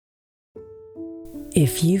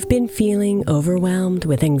If you've been feeling overwhelmed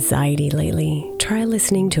with anxiety lately, try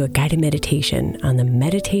listening to a guided meditation on the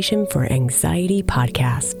Meditation for Anxiety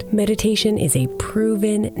podcast. Meditation is a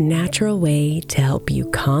proven, natural way to help you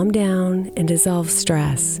calm down and dissolve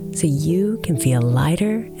stress so you can feel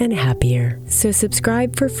lighter and happier. So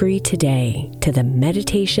subscribe for free today to the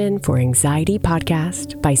Meditation for Anxiety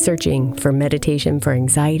podcast by searching for Meditation for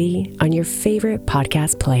Anxiety on your favorite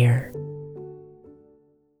podcast player.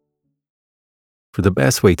 For the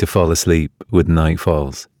best way to fall asleep with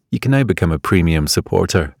Nightfalls, you can now become a premium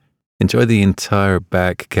supporter. Enjoy the entire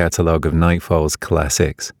back catalogue of Nightfalls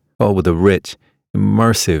classics, all with a rich,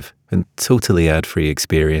 immersive, and totally ad-free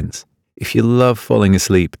experience. If you love falling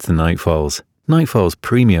asleep to Nightfalls, Nightfalls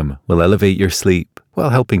Premium will elevate your sleep while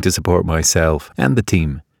helping to support myself and the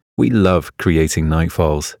team. We love creating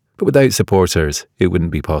Nightfalls, but without supporters, it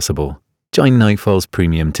wouldn't be possible. Join Nightfalls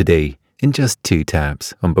Premium today in just 2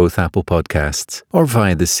 taps on both Apple Podcasts or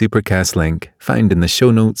via the Supercast link found in the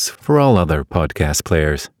show notes for all other podcast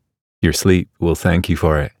players. Your sleep will thank you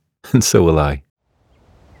for it, and so will I.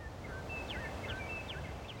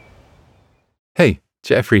 Hey,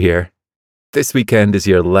 Jeffrey here. This weekend is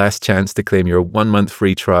your last chance to claim your 1-month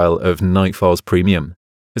free trial of Nightfalls Premium,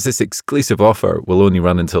 as this exclusive offer will only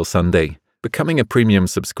run until Sunday. Becoming a premium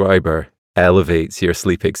subscriber elevates your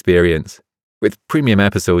sleep experience, with premium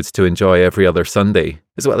episodes to enjoy every other Sunday,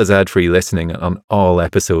 as well as ad-free listening on all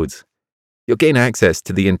episodes. You'll gain access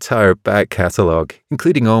to the entire back catalogue,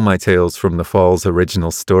 including all my tales from the Falls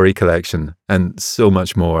original story collection, and so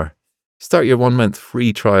much more. Start your 1-month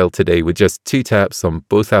free trial today with just 2 taps on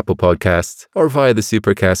both Apple Podcasts or via the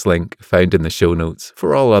Supercast link found in the show notes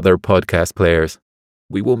for all other podcast players.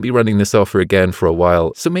 We won't be running this offer again for a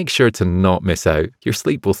while, so make sure to not miss out. Your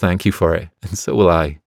sleep will thank you for it, and so will I.